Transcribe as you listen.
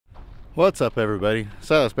What's up, everybody?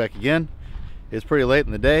 Silas back again. It's pretty late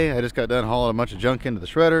in the day. I just got done hauling a bunch of junk into the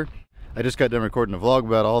shredder. I just got done recording a vlog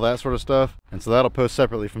about all that sort of stuff, and so that'll post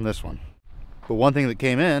separately from this one. But one thing that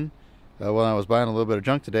came in when I was buying a little bit of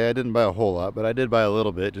junk today, I didn't buy a whole lot, but I did buy a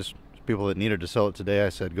little bit. Just people that needed to sell it today, I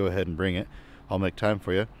said go ahead and bring it. I'll make time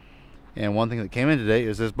for you. And one thing that came in today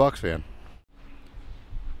is this box fan.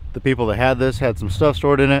 The people that had this had some stuff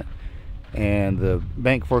stored in it, and the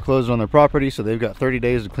bank foreclosed on their property, so they've got 30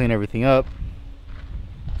 days to clean everything up.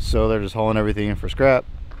 So they're just hauling everything in for scrap.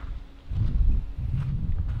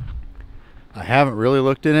 I haven't really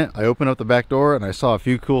looked in it. I opened up the back door and I saw a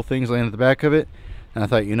few cool things laying at the back of it, and I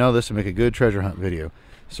thought, you know, this would make a good treasure hunt video.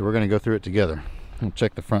 So we're going to go through it together. We'll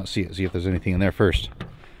check the front seat, see if there's anything in there first.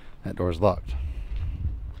 That door's locked.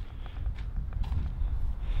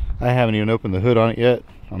 I haven't even opened the hood on it yet.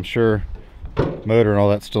 I'm sure motor and all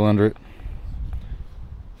that's still under it.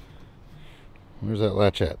 Where's that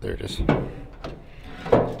latch at? There it is. Yeah,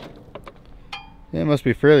 it must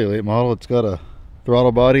be fairly late model. It's got a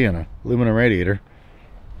throttle body and an aluminum radiator.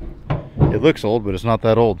 It looks old, but it's not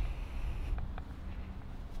that old.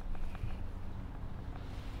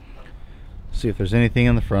 See if there's anything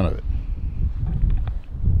in the front of it.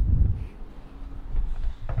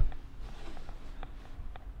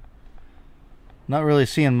 Not really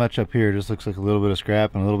seeing much up here. It just looks like a little bit of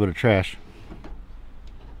scrap and a little bit of trash.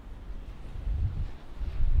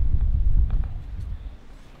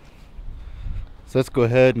 So let's go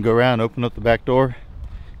ahead and go around, open up the back door,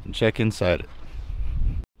 and check inside it.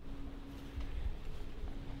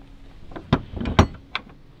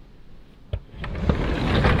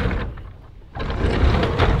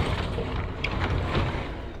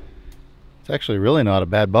 It's actually really not a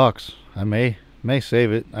bad box. I may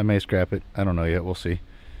save it, I may scrap it. I don't know yet, we'll see.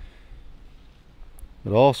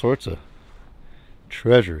 But all sorts of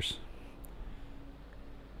treasures.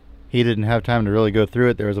 He didn't have time to really go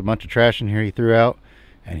through it. There was a bunch of trash in here he threw out,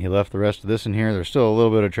 and he left the rest of this in here. There's still a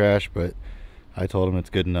little bit of trash, but I told him it's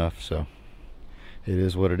good enough, so it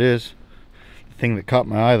is what it is. The thing that caught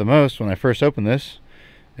my eye the most when I first opened this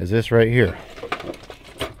is this right here.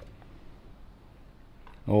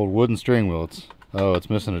 Old wooden steering wheel. It's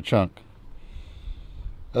missing a chunk.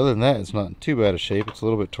 Other than that, it's not in too bad a shape. It's a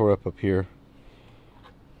little bit tore up here.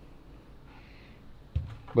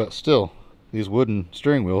 But still, these wooden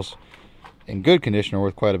steering wheels in good condition are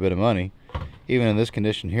worth quite a bit of money. Even in this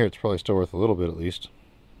condition here, it's probably still worth a little bit at least.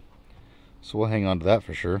 So we'll hang on to that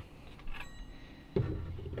for sure. I'm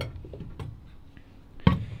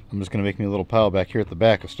just going to make me a little pile back here at the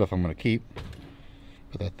back of stuff I'm going to keep.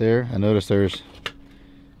 Put that there. I noticed there's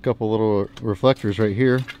a couple little reflectors right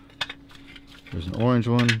here. There's an orange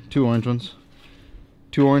one, two orange ones,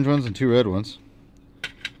 and two red ones.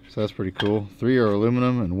 So that's pretty cool. 3 are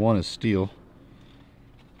aluminum and 1 is steel.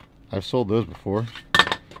 I've sold those before.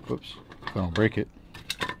 Whoops, if I don't break it.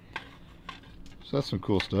 So that's some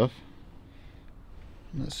cool stuff.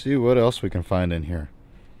 Let's see what else we can find in here.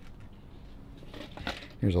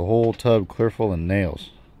 Here's a whole tub clear full of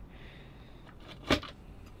nails.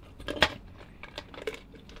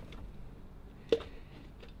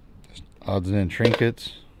 Just odds and ends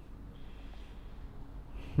trinkets.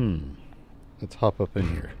 Let's hop up in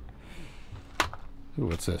here. Ooh,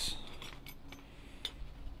 what's this?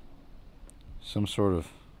 Some sort of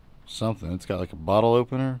something. It's got like a bottle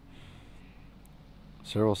opener,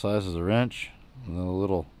 several sizes of wrench, and then a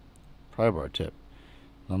little pry bar tip.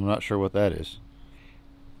 I'm not sure what that is.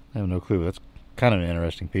 I have no clue. That's kind of an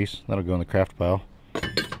interesting piece. That'll go in the craft pile. Is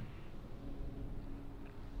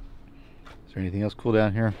there anything else cool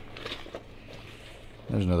down here?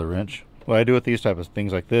 There's another wrench. What I do with these type of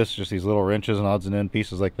things like this, just these little wrenches and odds and end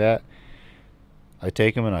pieces like that, I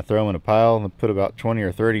take them and I throw them in a pile and put about 20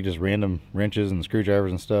 or 30 just random wrenches and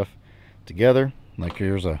screwdrivers and stuff together. Like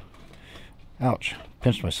here's a, ouch,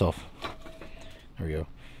 pinched myself. There we go.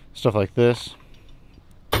 Stuff like this.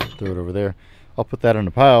 Throw it over there. I'll put that in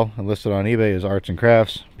a pile and list it on eBay as arts and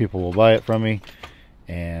crafts. People will buy it from me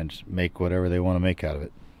and make whatever they want to make out of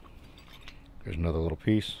it. There's another little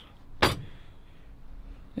piece. Yeah,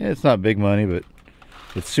 it's not big money, but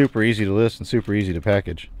it's super easy to list and super easy to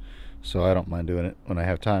package. So I don't mind doing it when I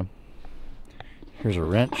have time. Here's a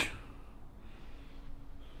wrench.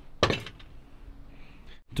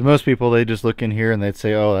 To most people, they just look in here and they'd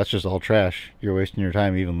say, oh, that's just all trash. You're wasting your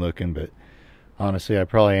time even looking. But honestly, I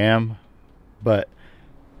probably am. But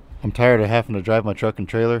I'm tired of having to drive my truck and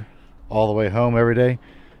trailer all the way home every day.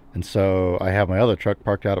 And so I have my other truck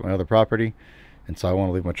parked out at my other property. And so I want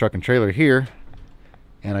to leave my truck and trailer here.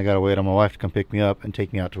 And I got to wait on my wife to come pick me up and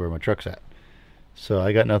take me out to where my truck's at. So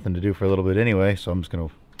I got nothing to do for a little bit anyway, so I'm just going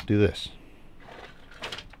to do this.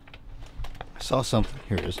 saw something.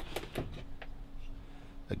 Here it is.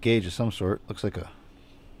 A gauge of some sort. Looks like a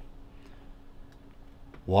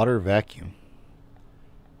water vacuum.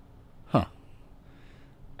 Huh.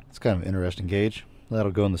 It's kind of an interesting gauge.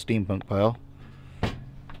 That'll go in the steampunk pile.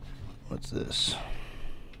 What's this?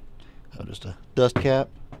 Oh, just a dust cap.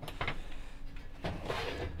 I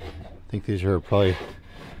think these are probably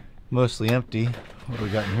mostly empty. What do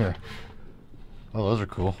we got in here? Oh, those are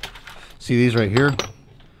cool. See these right here?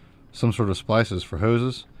 Some sort of splices for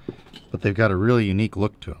hoses, but they've got a really unique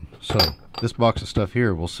look to them. So this box of stuff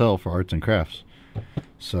here will sell for arts and crafts.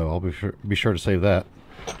 So I'll be sure to save that.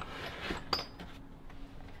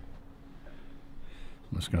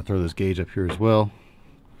 I'm just going to throw this gauge up here as well.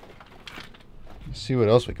 Let's see what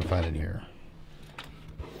else we can find in here.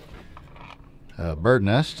 Bird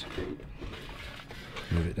nest.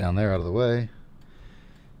 Move it down there out of the way.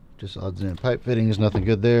 Just odds and ends pipe fittings, nothing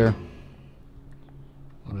good there.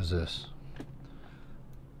 What is this?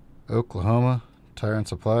 Oklahoma Tire and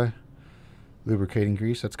Supply lubricating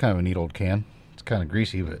grease. That's kind of a neat old can. It's kind of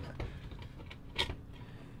greasy, but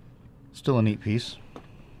still a neat piece.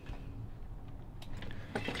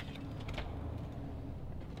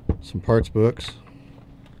 Some parts books.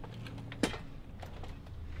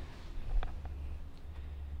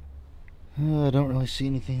 I don't really see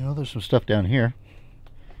anything. Oh, there's some stuff down here.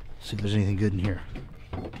 Let's see if there's anything good in here.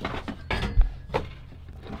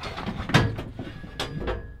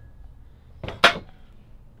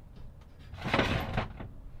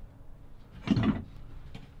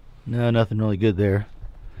 No, nothing really good there.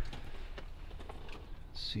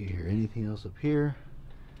 Let's see here. Anything else up here?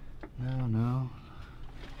 No.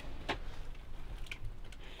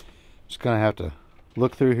 Just gonna have to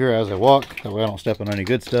look through here as I walk. That way I don't step on any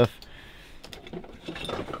good stuff.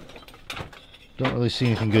 Don't really see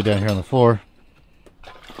anything good down here on the floor.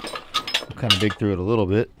 I'll kind of dig through it a little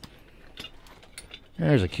bit.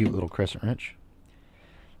 There's a cute little crescent wrench.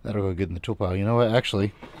 That'll go good in the tool pile. You know what?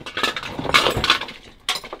 Actually,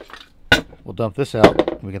 we'll dump this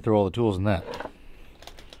out. We can throw all the tools in that.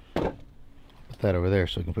 Put that over there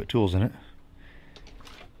so we can put tools in it.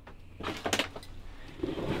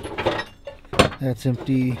 That's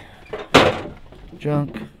empty.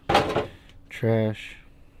 Junk. Trash.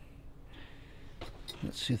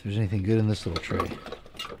 Let's see if there's anything good in this little tray.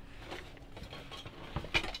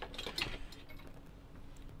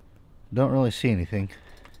 Don't really see anything.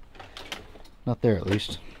 Not there, at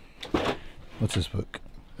least. What's this book?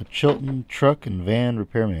 A Chilton Truck and Van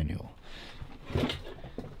Repair Manual.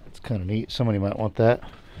 It's kind of neat. Somebody might want that.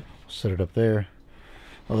 Set it up there.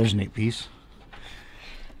 Oh, there's a neat piece.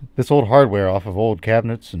 This old hardware off of old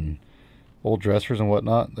cabinets and old dressers and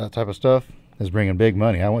whatnot, that type of stuff, is bringing big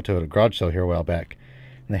money. I went to a garage sale here a while back,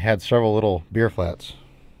 and they had several little beer flats,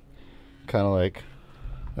 kind of like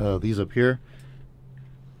these up here.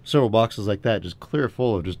 Several boxes like that, just clear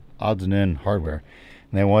full of just odds and end hardware.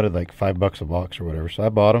 And they wanted like $5 a box or whatever. So I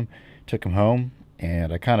bought them, took them home,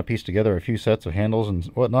 and I kind of pieced together a few sets of handles and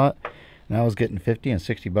whatnot. And I was getting 50 and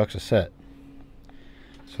 60 bucks a set.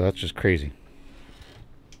 So that's just crazy.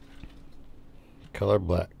 Color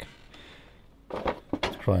black.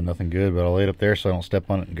 It's probably nothing good, but I'll lay it up there so I don't step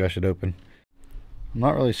on it and gush it open. I'm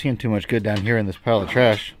not really seeing too much good down here in this pile of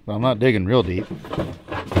trash, but I'm not digging real deep.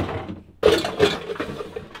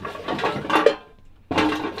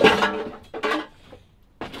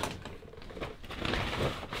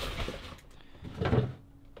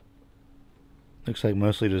 Looks like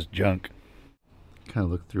mostly just junk. Kind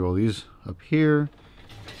of look through all these up here.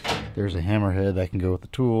 There's a hammerhead that can go with the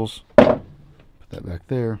tools. Put that back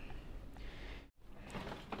there.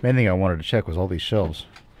 Main thing I wanted to check was all these shelves.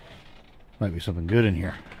 Might be something good in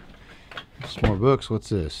here. Some more books. What's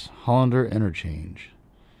this? Hollander Interchange.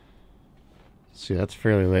 Let's see, that's a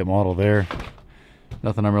fairly late model there.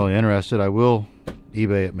 Nothing I'm really interested. I will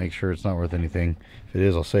eBay it, make sure it's not worth anything. If it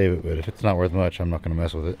is, I'll save it, but if it's not worth much, I'm not going to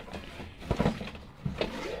mess with it.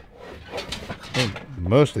 I think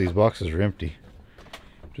most of these boxes are empty.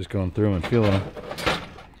 Just going through them and feeling them.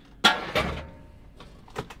 I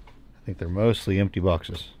think they're mostly empty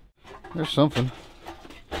boxes. There's something.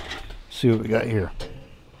 Let's see what we got here.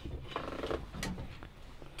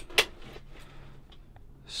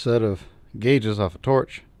 Set of gauges off a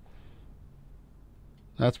torch.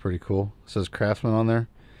 That's pretty cool. It says Craftsman on there.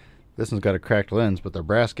 This one's got a cracked lens, but they're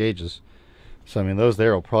brass gauges. So I mean, those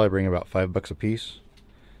there will probably bring about $5 a piece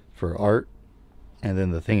for art. And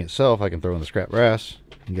then the thing itself I can throw in the scrap brass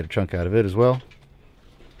and get a chunk out of it as well.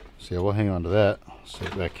 So yeah, we'll hang on to that. Set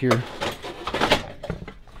it back here.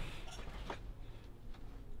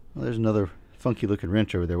 Well, there's another funky looking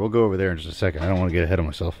wrench over there. We'll go over there in just a second. I don't want to get ahead of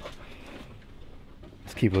myself.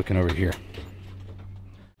 Let's keep looking over here.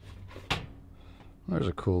 There's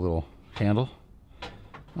a cool little handle. I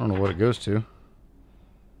don't know what it goes to.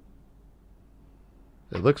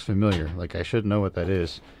 It looks familiar, like I should know what that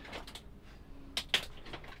is,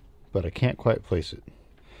 but I can't quite place it.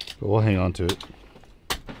 But we'll hang on to it.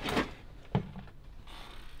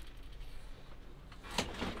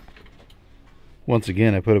 Once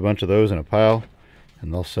again, I put a bunch of those in a pile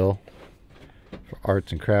and they'll sell for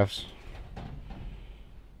arts and crafts.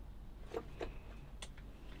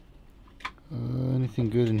 Anything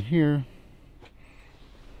good in here?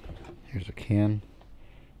 Here's a can.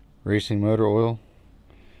 Racing motor oil.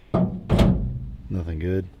 Nothing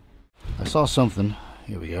good. I saw something.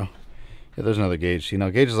 Here we go. Yeah, there's another gauge. See, now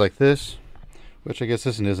gauges like this, which I guess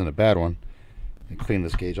this one isn't a bad one. Let me clean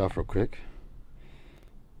this gauge off real quick.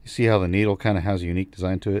 You see how the needle kind of has a unique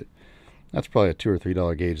design to it? That's probably a $2 or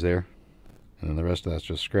 $3 gauge there. And then the rest of that's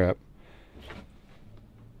just scrap.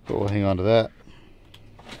 But we'll hang on to that.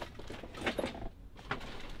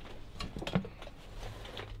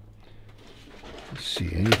 Let's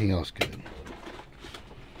see, anything else good?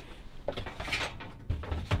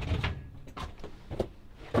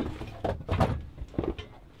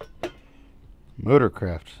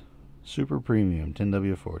 Motorcraft Super Premium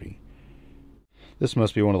 10W40. This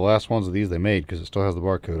must be one of the last ones of these they made because it still has the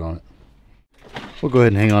barcode on it. We'll go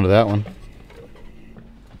ahead and hang on to that one.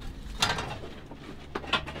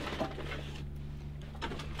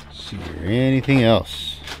 Let's see here, anything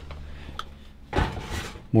else?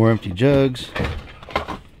 More empty jugs.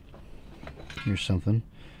 Here's something.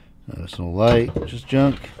 There's no light, just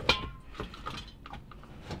junk.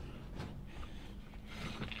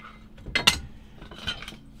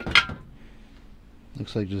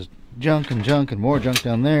 Looks like just junk and more junk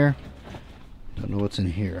down there. Don't know what's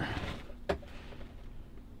in here.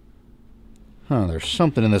 Huh, there's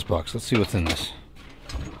something in this box. Let's see what's in this.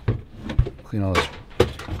 Clean all this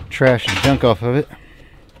trash and junk off of it.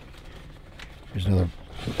 Here's another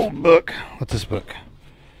old book. What's this book?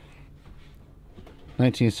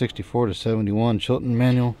 1964 to 71 Chilton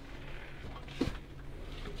Manual.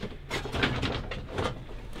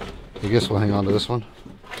 I guess we'll hang on to this one.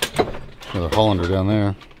 Another Hollander down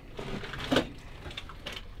there.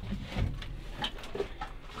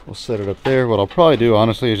 We'll set it up there. What I'll probably do,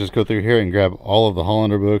 honestly, is just go through here and grab all of the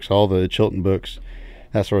Hollander books, all the Chilton books,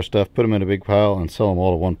 that sort of stuff, put them in a big pile and sell them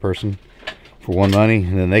all to one person for one money,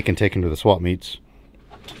 and then they can take them to the swap meets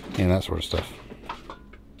and that sort of stuff.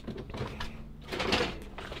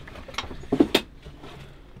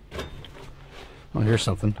 Oh, here's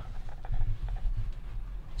something.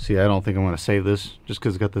 See, I don't think I'm going to save this just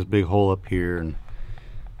because it's got this big hole up here and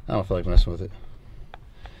I don't feel like messing with it.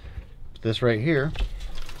 But this right here,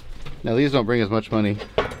 now these don't bring as much money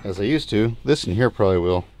as they used to. This in here probably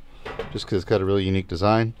will, just because it's got a really unique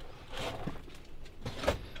design.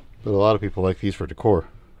 But a lot of people like these for decor.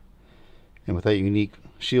 And with that unique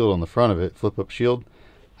shield on the front of it, flip up shield,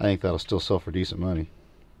 I think that'll still sell for decent money.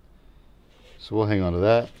 So we'll hang on to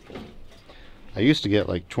that. I used to get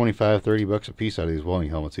like 25, 30 bucks a piece out of these welding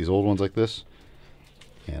helmets, these old ones like this.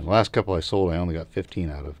 And the last couple I sold, I only got 15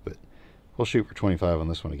 out of, but we'll shoot for 25 on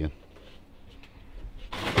this one again.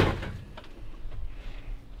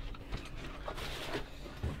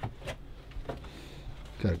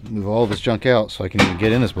 Gotta move all this junk out so I can even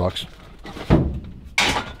get in this box.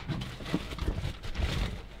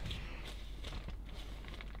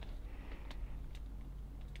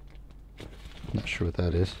 Not sure what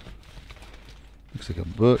that is. Looks like a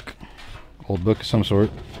book, old book of some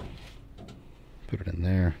sort. Put it in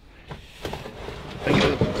there.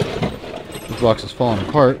 This box is falling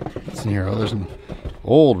apart. What's in here? Oh, there's an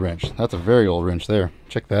old wrench. That's a very old wrench there.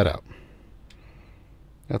 Check that out.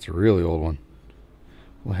 That's a really old one.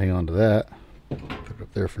 We'll hang on to that. Put it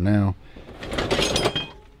up there for now.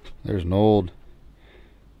 There's an old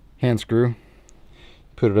hand screw.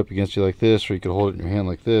 Put it up against you like this, or you could hold it in your hand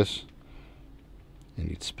like this, and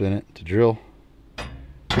you'd spin it to drill.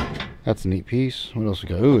 That's a neat piece. What else we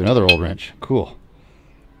got? Ooh, another old wrench. Cool.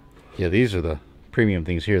 Yeah, these are the premium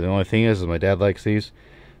things here. The only thing is my dad likes these,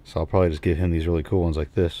 so I'll probably just give him these really cool ones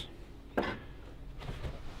like this.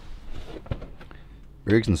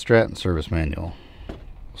 Briggs & Stratton service manual.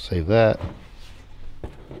 We'll save that.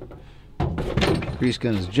 Grease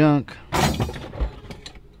gun is junk.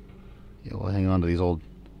 Yeah, we'll hang on to these old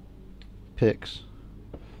picks.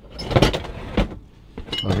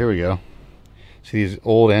 Oh, here we go. See these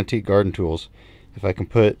old antique garden tools. If I can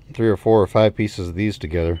put 3 or 4 or 5 pieces of these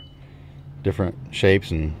together, different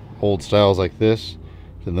shapes and old styles like this,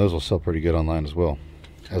 then those will sell pretty good online as well,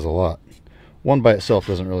 as a lot. One by itself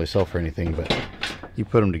doesn't really sell for anything, but you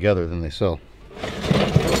put them together, then they sell.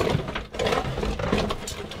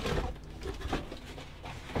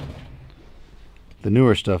 The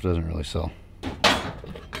newer stuff doesn't really sell. A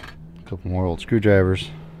couple more old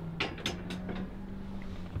screwdrivers.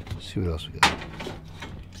 Let's see what else we got.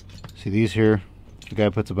 See these here? If the guy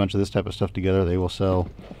puts a bunch of this type of stuff together, they will sell.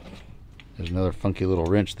 There's another funky little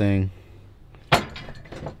wrench thing.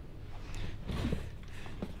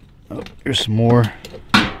 Oh, here's some more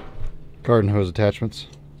garden hose attachments.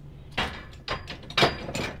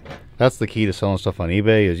 That's the key to selling stuff on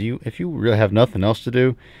eBay, is if you really have nothing else to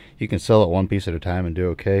do, you can sell it one piece at a time and do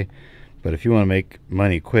okay. But if you want to make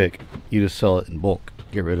money quick, you just sell it in bulk.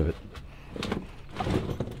 Get rid of it.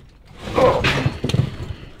 Oh.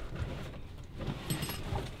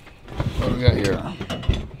 What do we got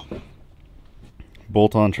here?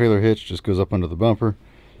 Bolt-on trailer hitch, just goes up under the bumper.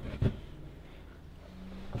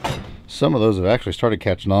 Some of those have actually started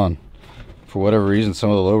catching on. For whatever reason,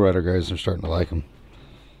 some of the lowrider guys are starting to like them.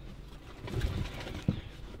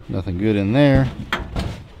 Nothing good in there.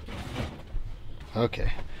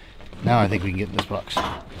 Okay, now I think we can get in this box.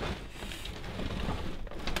 I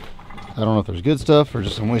don't know if there's good stuff or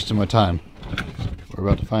just I'm wasting my time. We're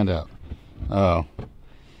about to find out. Oh,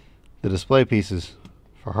 the display pieces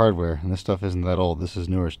for hardware, and this stuff isn't that old. This is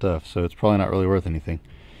newer stuff, so it's probably not really worth anything.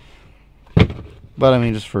 But I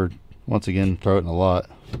mean, just for, once again, throw it in a lot.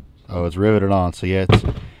 Oh, it's riveted on, so yeah, it's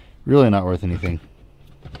really not worth anything.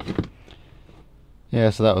 Yeah,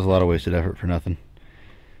 so that was a lot of wasted effort for nothing.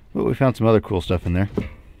 But we found some other cool stuff in there. Let's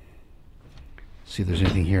see if there's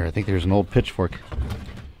anything here. I think there's an old pitchfork.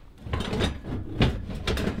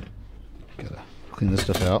 Gotta clean this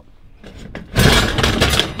stuff out.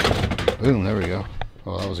 Boom, there we go.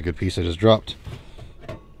 Oh, that was a good piece I just dropped.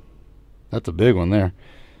 That's a big one there.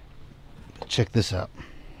 Check this out.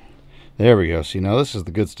 There we go. See, now this is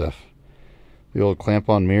the good stuff. The old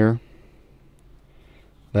clamp-on mirror.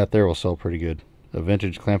 That there will sell pretty good. A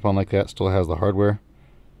vintage clamp-on like that still has the hardware.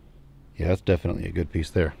 Yeah, that's definitely a good piece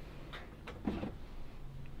there.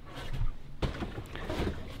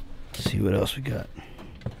 Let's see what else we got.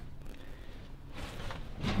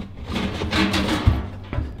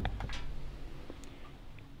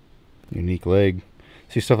 Unique leg.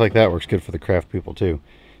 See, stuff like that works good for the craft people too.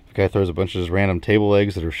 If a guy throws a bunch of just random table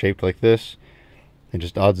legs that are shaped like this, and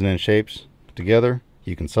just odds and ends shapes together,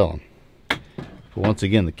 you can sell them. But once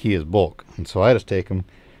again, the key is bulk. And so I just take them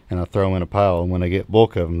and I throw them in a pile, and when I get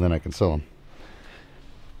bulk of them, then I can sell them.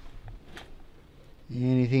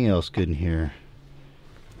 Anything else good in here?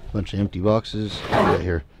 Bunch of empty boxes. What do we got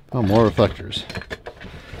here? Oh, more reflectors.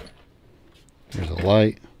 There's a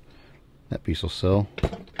light. That piece will sell.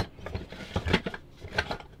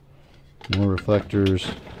 More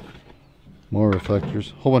reflectors. More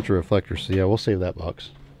reflectors. Whole bunch of reflectors. So yeah, we'll save that box.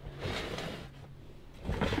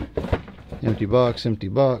 Empty box, empty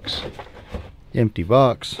box, empty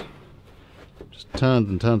box. Just tons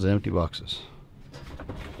and tons of empty boxes.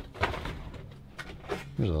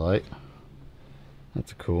 There's a light.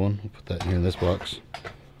 That's a cool one. We'll put that here in this box.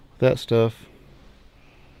 That stuff.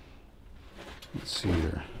 Let's see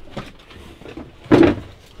here.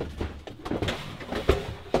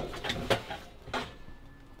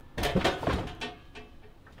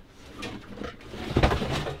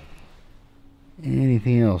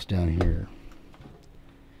 Anything else down here?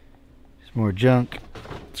 Some more junk.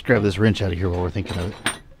 Let's grab this wrench out of here while we're thinking of it.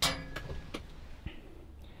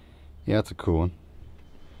 Yeah, that's a cool one.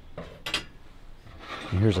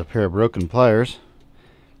 And here's a pair of broken pliers.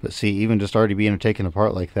 But see, even just already being taken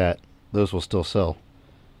apart like that, those will still sell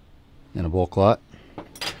in a bulk lot.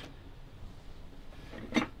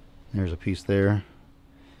 There's a piece there.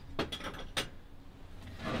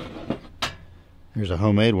 There's a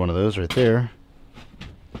homemade one of those right there.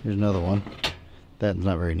 Here's another one. That's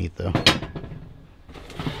not very neat though.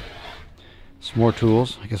 Some more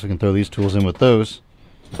tools. I guess we can throw these tools in with those.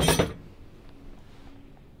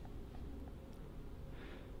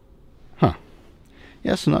 Huh.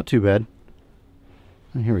 Yeah, so not too bad.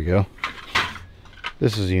 And here we go.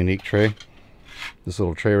 This is a unique tray. This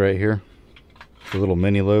little tray right here. The little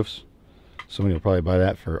mini loaves. Somebody will probably buy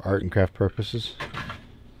that for art and craft purposes.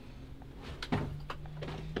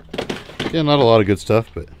 Yeah, not a lot of good stuff,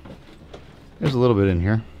 but there's a little bit in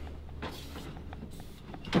here.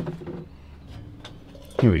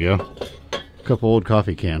 Here we go. A couple old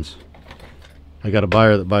coffee cans. I got a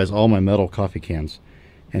buyer that buys all my metal coffee cans,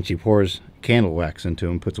 and she pours candle wax into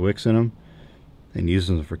them, puts wicks in them, and uses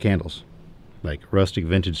them for candles. Like rustic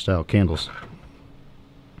vintage style candles.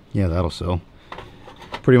 Yeah, that'll sell.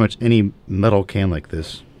 Pretty much any metal can like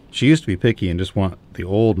this. She used to be picky and just want the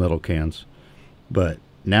old metal cans, but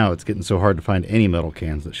now it's getting so hard to find any metal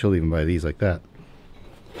cans that she'll even buy these like that.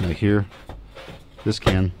 Like here, this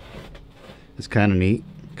can is kind of neat.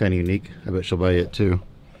 kind of unique. I bet she'll buy it too.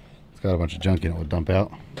 It's got a bunch of junk in it we'll dump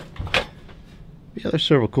out. Yeah, there's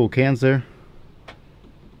several cool cans there.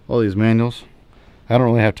 All these manuals. I don't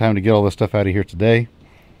really have time to get all this stuff out of here today,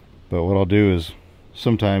 but what I'll do is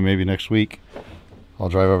sometime maybe next week I'll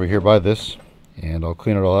drive over here by this and I'll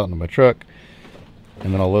clean it all out into my truck,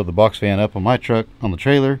 and then I'll load the box fan up on my truck on the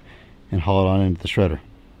trailer and haul it on into the shredder.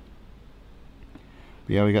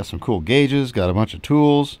 But yeah, we got some cool gauges, got a bunch of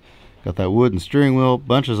tools, got that wooden steering wheel,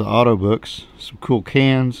 bunches of auto books, some cool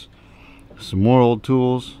cans, some more old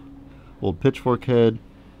tools, old pitchfork head,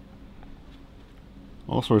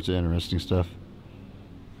 all sorts of interesting stuff.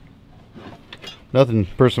 Nothing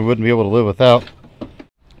a person wouldn't be able to live without,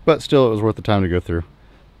 but still it was worth the time to go through.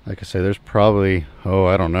 Like I say, there's probably, oh,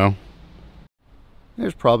 I don't know,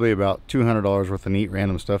 there's probably about $200 worth of neat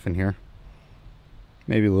random stuff in here,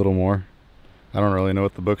 maybe a little more. I don't really know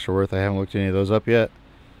what the books are worth. I haven't looked any of those up yet,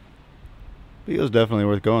 but it was definitely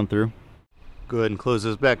worth going through. Go ahead and close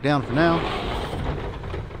this back down for now.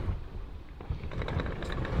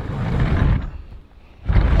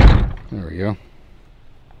 There we go.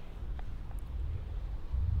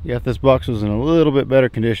 Yeah, if this box was in a little bit better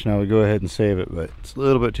condition, I would go ahead and save it, but it's a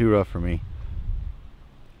little bit too rough for me.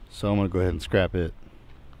 So I'm going to go ahead and scrap it.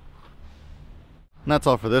 And that's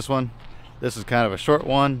all for this one. This is kind of a short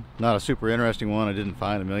one, not a super interesting one. I didn't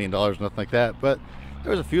find $1 million, nothing like that, but there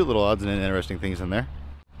was a few little odds and interesting things in there.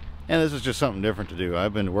 And this is just something different to do.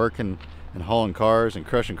 I've been working and hauling cars and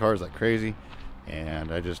crushing cars like crazy,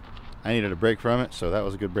 and I needed a break from it, so that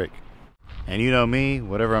was a good break. And you know me,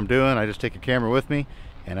 whatever I'm doing, I just take a camera with me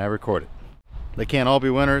and I record it. They can't all be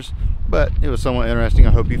winners, but it was somewhat interesting.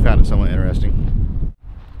 I hope you found it somewhat interesting.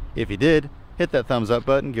 If you did, hit that thumbs up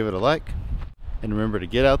button, give it a like, and remember to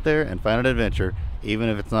get out there and find an adventure, even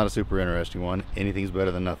if it's not a super interesting one. Anything's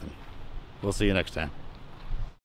better than nothing. We'll see you next time.